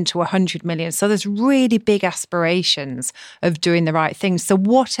and then to 100 million. So there's really big aspirations of doing the right thing. So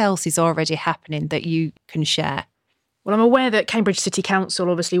what else is already happening that you can share? Well, I'm aware that Cambridge City Council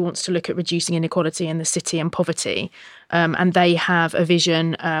obviously wants to look at reducing inequality in the city and poverty. And they have a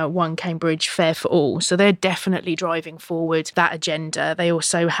vision, One Cambridge Fair for All. So they're definitely driving forward that agenda. They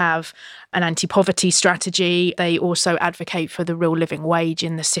also have an anti-poverty strategy. They also advocate for the real living wage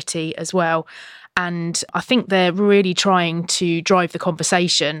in the city as well. And I think they're really trying to drive the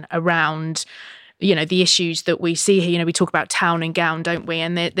conversation around, the issues that we see here. We talk about town and gown, don't we?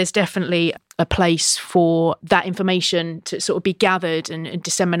 And there's definitely a place for that information to sort of be gathered and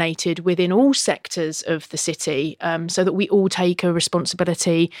disseminated within all sectors of the city, so that we all take a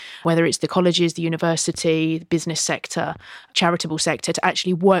responsibility, whether it's the colleges, the university, the business sector, charitable sector, to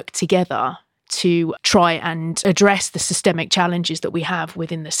actually work together to try and address the systemic challenges that we have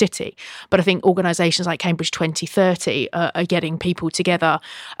within the city. But I think organisations like Cambridge 2030 are getting people together.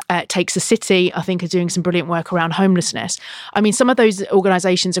 Takes a City, I think, are doing some brilliant work around homelessness. I mean, some of those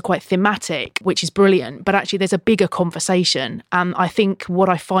organisations are quite thematic, which is brilliant, but actually there's a bigger conversation. And I think what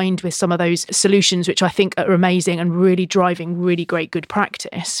I find with some of those solutions, which I think are amazing and really driving really great good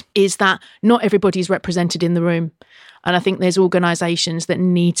practice, is that not everybody's represented in the room. And I think there's organisations that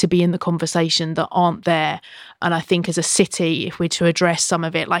need to be in the conversation that aren't there. And I think as a city, if we're to address some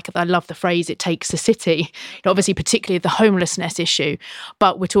of it, like I love the phrase, it takes a city, obviously particularly the homelessness issue,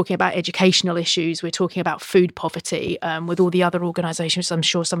 but we're talking about educational issues, we're talking about food poverty, with all the other organisations I'm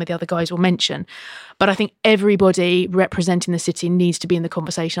sure some of the other guys will mention. But I think everybody representing the city needs to be in the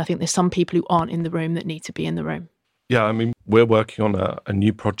conversation. I think there's some people who aren't in the room that need to be in the room. Yeah, I mean, we're working on a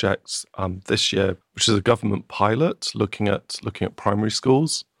new project this year, which is a government pilot looking at primary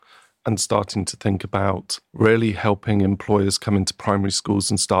schools and starting to think about really helping employers come into primary schools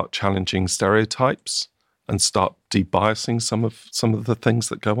and start challenging stereotypes and start debiasing some of the things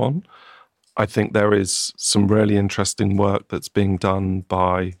that go on. I think there is some really interesting work that's being done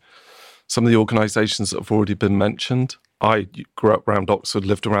by some of the organisations that have already been mentioned. I grew up around Oxford,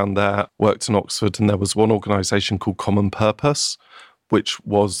 lived around there, worked in Oxford, and there was one organisation called Common Purpose, which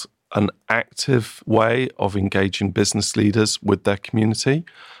was an active way of engaging business leaders with their community.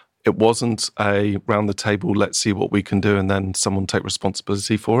 It wasn't a round the table, let's see what we can do, and then someone take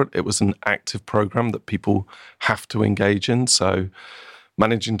responsibility for it. It was an active program that people have to engage in. So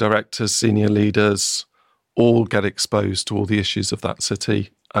managing directors, senior leaders, all get exposed to all the issues of that city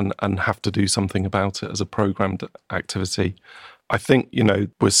and have to do something about it as a programmed activity. I think,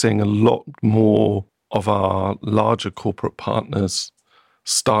 we're seeing a lot more of our larger corporate partners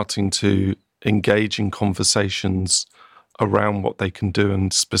starting to engage in conversations around what they can do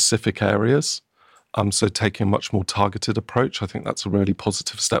in specific areas. So taking a much more targeted approach, I think that's a really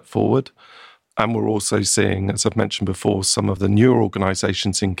positive step forward. And we're also seeing, as I've mentioned before, some of the newer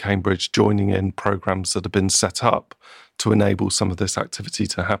organisations in Cambridge joining in programmes that have been set up to enable some of this activity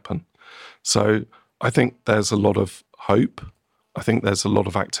to happen. So I think there's a lot of hope. I think there's a lot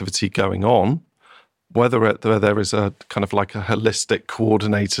of activity going on. Whether there is a kind of like a holistic,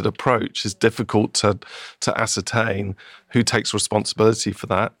 coordinated approach is difficult to ascertain who takes responsibility for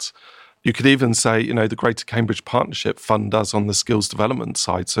that. You could even say, the Greater Cambridge Partnership fund us on the skills development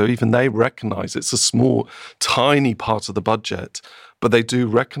side. So even they recognise it's a small, tiny part of the budget, but they do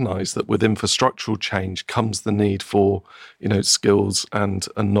recognise that with infrastructural change comes the need for, skills and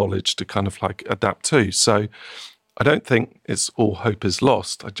knowledge to kind of like adapt to. So I don't think it's all hope is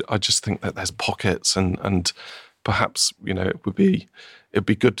lost. I just think that there's pockets and perhaps, it'd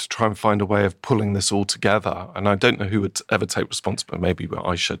be good to try and find a way of pulling this all together. And I don't know who would ever take responsibility. Maybe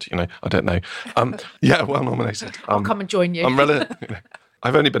I should, I don't know. Well nominated. I'll come and join you.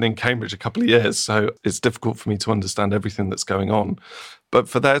 I've only been in Cambridge a couple of years, so it's difficult for me to understand everything that's going on. But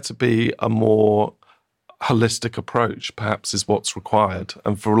for there to be a more holistic approach perhaps is what's required,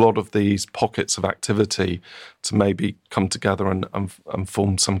 and for a lot of these pockets of activity to maybe come together and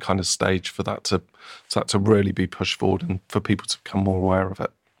form some kind of stage for that to really be pushed forward and for people to become more aware of it.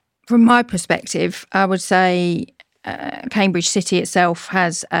 From my perspective, I would say Cambridge City itself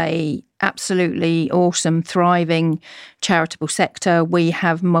has a absolutely awesome, thriving charitable sector. We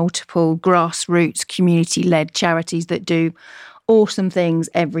have multiple grassroots, community-led charities that do awesome things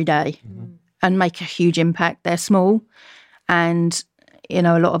every day. Mm-hmm. And make a huge impact. They're small and, a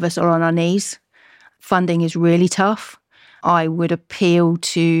lot of us are on our knees. Funding is really tough. I would appeal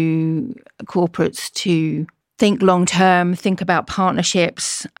to corporates to think long-term, think about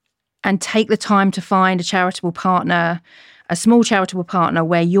partnerships and take the time to find a charitable partner, a small charitable partner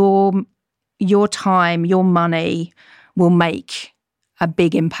where your time, your money will make a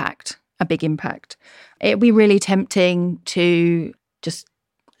big impact. It'd be really tempting to just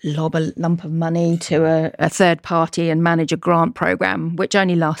lob a lump of money to a third party and manage a grant program, which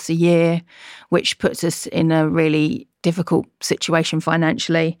only lasts a year, which puts us in a really difficult situation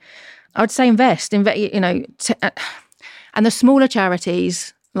financially. I would say invest, and the smaller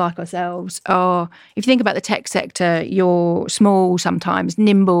charities like ourselves are, if you think about the tech sector, you're small sometimes,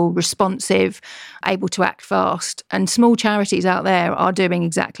 nimble, responsive, able to act fast. And small charities out there are doing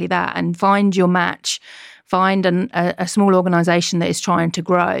exactly that. And find your match. Find a small organisation that is trying to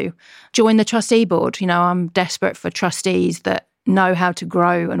grow. Join the trustee board. I'm desperate for trustees that know how to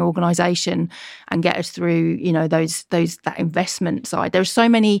grow an organisation and get us through, that investment side. There are so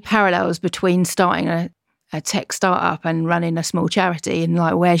many parallels between starting a tech startup and running a small charity, and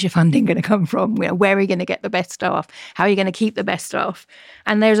where's your funding going to come from? Where are you going to get the best staff? How are you going to keep the best staff?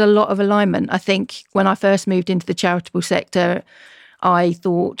 And there's a lot of alignment. I think when I first moved into the charitable sector, I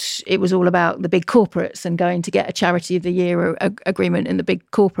thought it was all about the big corporates and going to get a Charity of the Year agreement in the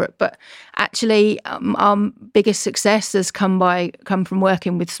big corporate. But actually, our biggest success has come from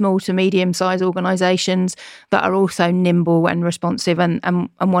working with small to medium-sized organisations that are also nimble and responsive and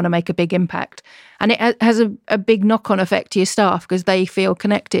want to make a big impact. And it has a big knock-on effect to your staff because they feel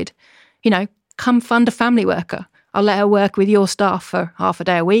connected. Come fund a family worker. I'll let her work with your staff for half a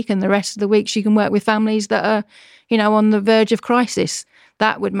day a week, and the rest of the week she can work with families that are, on the verge of crisis.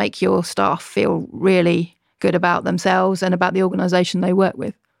 That would make your staff feel really good about themselves and about the organisation they work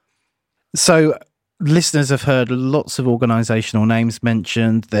with. So listeners have heard lots of organisational names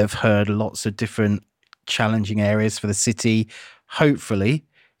mentioned. They've heard lots of different challenging areas for the city. Hopefully,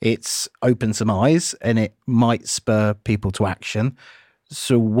 it's opened some eyes and it might spur people to action.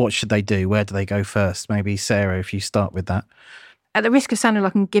 So what should they do? Where do they go first? Maybe Sarah, if you start with that. At the risk of sounding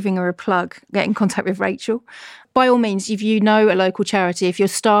like I'm giving her a plug, get in contact with Rachel. By all means, if you know a local charity, if your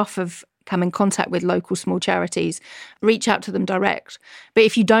staff have come in contact with local small charities, reach out to them direct. But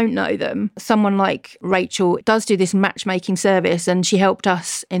if you don't know them, someone like Rachel does do this matchmaking service, and she helped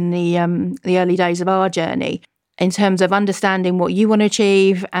us in the early days of our journey in terms of understanding what you want to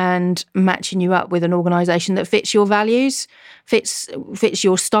achieve and matching you up with an organisation that fits your values, fits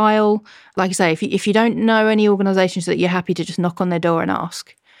your style. Like I say, if you don't know any organisations, that you're happy to just knock on their door and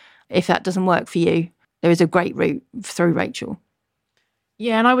ask. If that doesn't work for you, there is a great route through Rachel.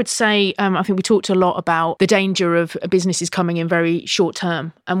 Yeah, and I would say, I think we talked a lot about the danger of businesses coming in very short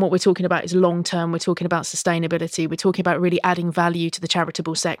term. And what we're talking about is long term. We're talking about sustainability. We're talking about really adding value to the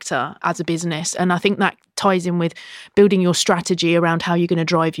charitable sector as a business. And I think that ties in with building your strategy around how you're going to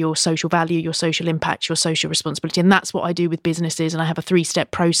drive your social value, your social impact, your social responsibility. And that's what I do with businesses. And I have a 3-step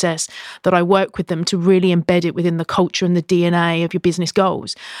process that I work with them to really embed it within the culture and the DNA of your business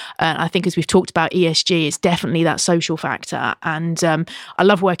goals. I think as we've talked about ESG, it's definitely that social factor. And I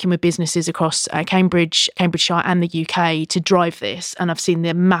love working with businesses across Cambridgeshire and the UK to drive this. And I've seen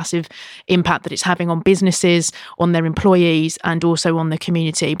the massive impact that it's having on businesses, on their employees, and also on the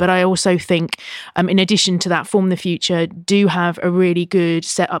community. But I also think, in addition to that, Form the Future do have a really good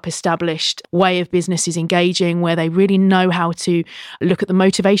setup, established way of businesses engaging, where they really know how to look at the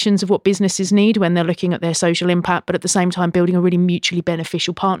motivations of what businesses need when they're looking at their social impact, but at the same time building a really mutually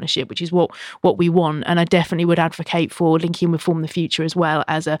beneficial partnership, which is what we want. And I definitely would advocate for linking with Form the Future as well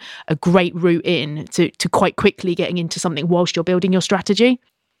as a great route in to quite quickly getting into something whilst you're building your strategy.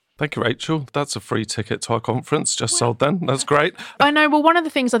 Thank you, Rachel. That's a free ticket to our conference. Just sold then. That's great. I know. Well, one of the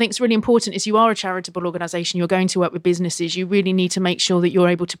things I think is really important is you are a charitable organisation. You're going to work with businesses. You really need to make sure that you're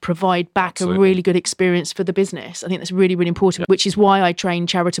able to provide back a really good experience for the business. I think that's really, really important, which is why I train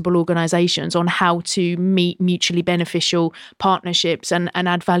charitable organisations on how to meet mutually beneficial partnerships and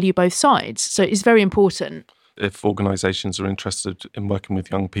add value both sides. So it's very important. If organisations are interested in working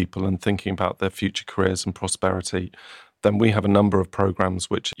with young people and thinking about their future careers and prosperity, then we have a number of programs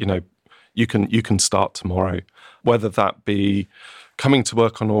which, you can start tomorrow, whether that be coming to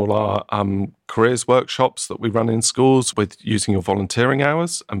work on all our careers workshops that we run in schools with using your volunteering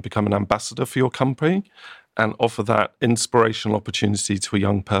hours and become an ambassador for your company and offer that inspirational opportunity to a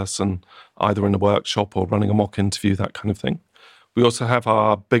young person, either in a workshop or running a mock interview, that kind of thing. We also have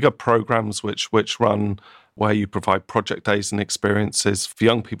our bigger programs which run where you provide project days and experiences for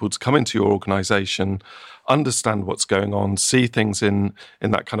young people to come into your organisation, understand what's going on, see things in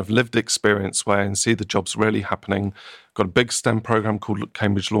that kind of lived experience way and see the jobs really happening. Got a big STEM programme called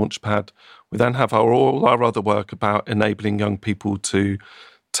Cambridge Launchpad. We then have all our other work about enabling young people to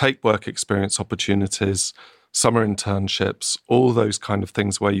take work experience opportunities, summer internships, all those kind of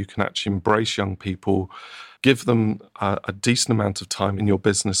things where you can actually embrace young people, give them a decent amount of time in your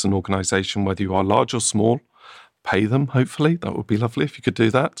business and organisation, whether you are large or small. Pay them, hopefully. That would be lovely if you could do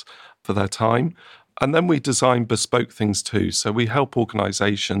that for their time. And then we design bespoke things too. So we help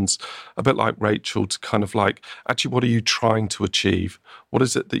organisations, a bit like Rachel, to kind of like, actually, what are you trying to achieve? What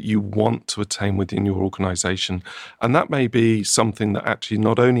is it that you want to attain within your organisation? And that may be something that actually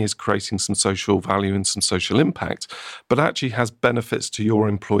not only is creating some social value and some social impact, but actually has benefits to your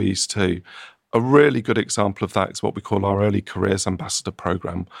employees too. A really good example of that is what we call our Early Careers Ambassador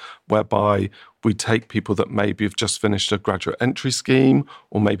Programme, whereby we take people that maybe have just finished a graduate entry scheme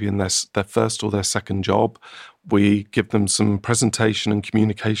or maybe in their first or their second job. We give them some presentation and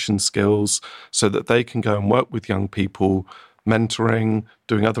communication skills so that they can go and work with young people, mentoring,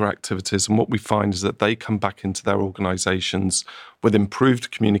 doing other activities. And what we find is that they come back into their organisations with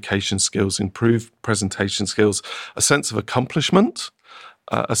improved communication skills, improved presentation skills, a sense of accomplishment,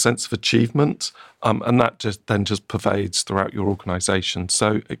 a sense of achievement, and that just pervades throughout your organisation.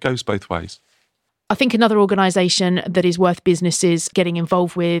 So it goes both ways. I think another organisation that is worth businesses getting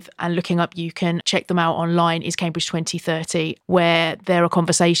involved with and looking up, you can check them out online, is Cambridge 2030, where there are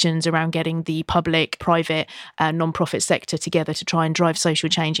conversations around getting the public, private and non-profit sector together to try and drive social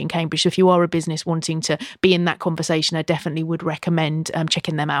change in Cambridge. So if you are a business wanting to be in that conversation, I definitely would recommend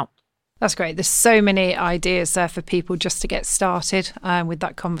checking them out. That's great. There's so many ideas there for people just to get started with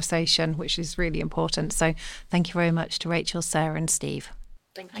that conversation, which is really important. So thank you very much to Rachel, Sarah and Steve.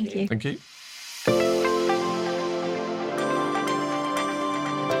 Thank you. Thank you.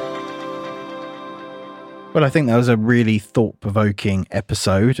 Well, I think that was a really thought-provoking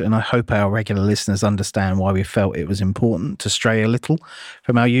episode, and I hope our regular listeners understand why we felt it was important to stray a little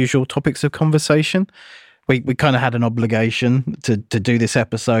from our usual topics of conversation. we kind of had an obligation to do this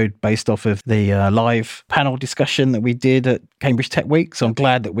episode based off of the live panel discussion that we did at Cambridge Tech Week. So I'm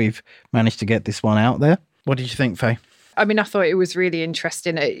glad that we've managed to get this one out there. What did you think, Faye? I mean, I thought it was really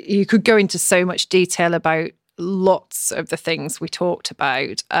interesting. You could go into so much detail about lots of the things we talked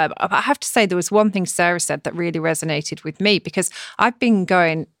about. I have to say there was one thing Sarah said that really resonated with me, because I've been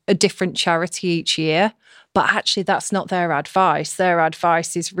going a different charity each year, but actually that's not their advice. Their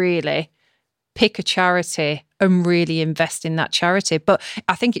advice is really pick a charity and really invest in that charity. But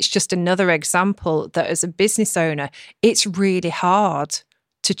I think it's just another example that as a business owner, it's really hard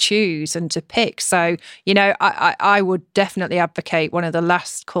to choose and to pick. So, you know, I would definitely advocate one of the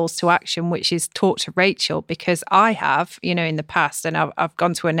last calls to action, which is talk to Rachel, because I have, you know, in the past, and I've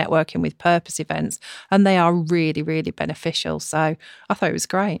gone to a networking with purpose events, and they are really, really beneficial. So I thought it was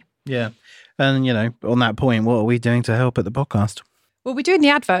great. Yeah. And, you know, on that point, what are we doing to help at the podcast? Well, we're doing the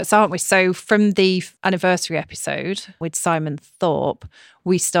adverts, aren't we? So from the anniversary episode with Simon Thorpe,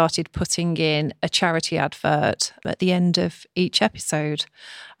 we started putting in a charity advert at the end of each episode.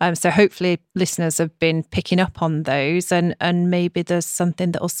 So hopefully listeners have been picking up on those, and maybe there's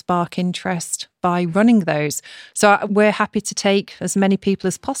something that will spark interest by running those. So we're happy to take as many people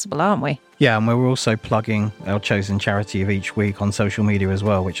as possible, aren't we? Yeah, and we're also plugging our chosen charity of each week on social media as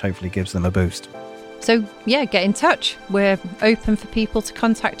well, which hopefully gives them a boost. So, yeah, get in touch. We're open for people to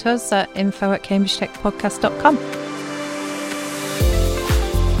contact us at info@cambridgetechpodcast.com.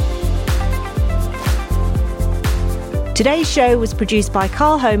 Today's show was produced by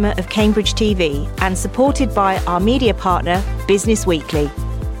Carl Homer of Cambridge TV and supported by our media partner, Business Weekly.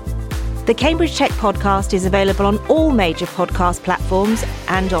 The Cambridge Tech Podcast is available on all major podcast platforms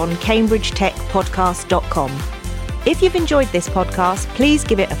and on cambridgetechpodcast.com. If you've enjoyed this podcast, please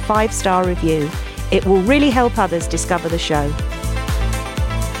give it a 5-star review. It will really help others discover the show.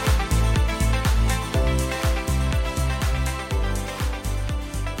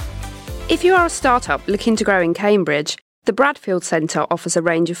 If you are a startup looking to grow in Cambridge, the Bradfield Centre offers a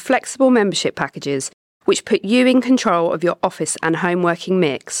range of flexible membership packages which put you in control of your office and home working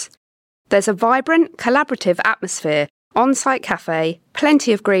mix. There's a vibrant, collaborative atmosphere, on-site cafe,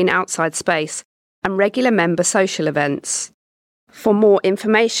 plenty of green outside space, and regular member social events. For more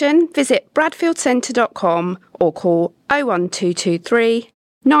information, visit bradfieldcentre.com or call 01223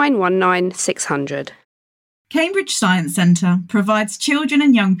 919 600. Cambridge Science Centre provides children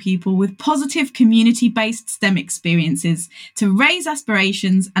and young people with positive community-based STEM experiences to raise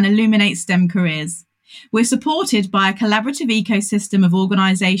aspirations and illuminate STEM careers. We're supported by a collaborative ecosystem of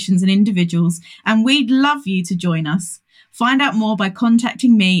organisations and individuals, and we'd love you to join us. Find out more by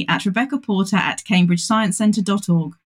contacting me at rebeccaporter@cambridgesciencecentre.org.